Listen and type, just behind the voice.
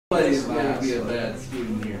be a bad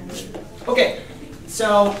student here. Okay,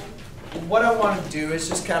 so what I want to do is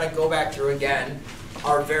just kind of go back through again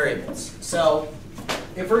our variables. So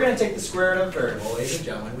if we're going to take the square root of a variable, ladies and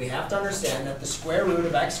gentlemen, we have to understand that the square root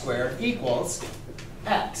of x squared equals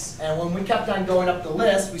x. And when we kept on going up the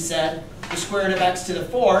list, we said the square root of x to the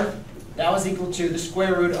fourth, that was equal to the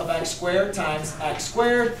square root of x squared times x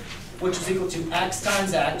squared, which is equal to x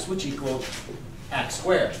times x, which equaled x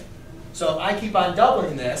squared. So if I keep on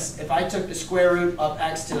doubling this, if I took the square root of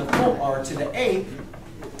x to the 4th or to the 8th,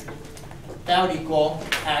 that would equal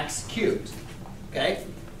x cubed. Okay?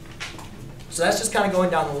 So that's just kind of going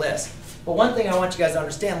down the list. But one thing I want you guys to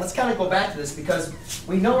understand, let's kind of go back to this because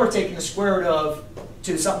we know we're taking the square root of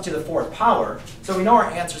something to the 4th power. So we know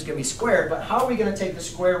our answer is going to be squared, but how are we going to take the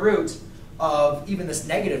square root of even this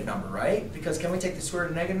negative number, right? Because can we take the square root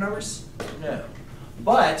of negative numbers? No.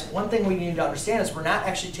 But one thing we need to understand is we're not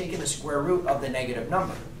actually taking the square root of the negative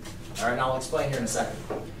number. All right, and I'll explain here in a second.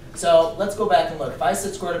 So let's go back and look. If I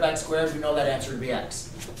said square root of x squared, we know that answer would be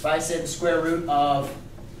x. If I said the square root of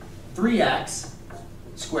 3x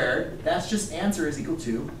squared, that's just answer is equal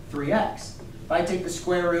to 3x. If I take the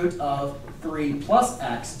square root of 3 plus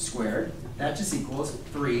x squared, that just equals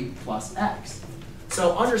 3 plus x.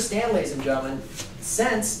 So understand, ladies and gentlemen,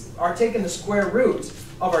 since our taking the square root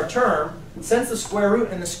of our term, since the square root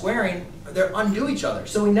and the squaring, they undo each other.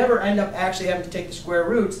 So we never end up actually having to take the square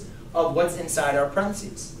roots of what's inside our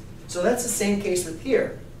parentheses. So that's the same case with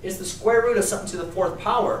here. It's the square root of something to the 4th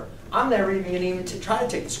power. I'm never even going to try to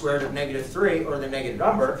take the square root of -3 or the negative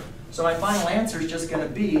number. So my final answer is just going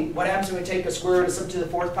to be, what happens when we take a square root of something to the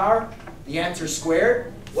 4th power? The answer is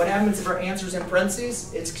squared. What happens if our answer is in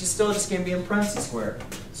parentheses? It's still just going to be in parentheses squared.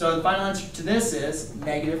 So the final answer to this is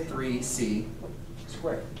 -3c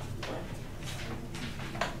squared.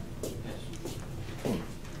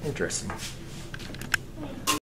 Interesting.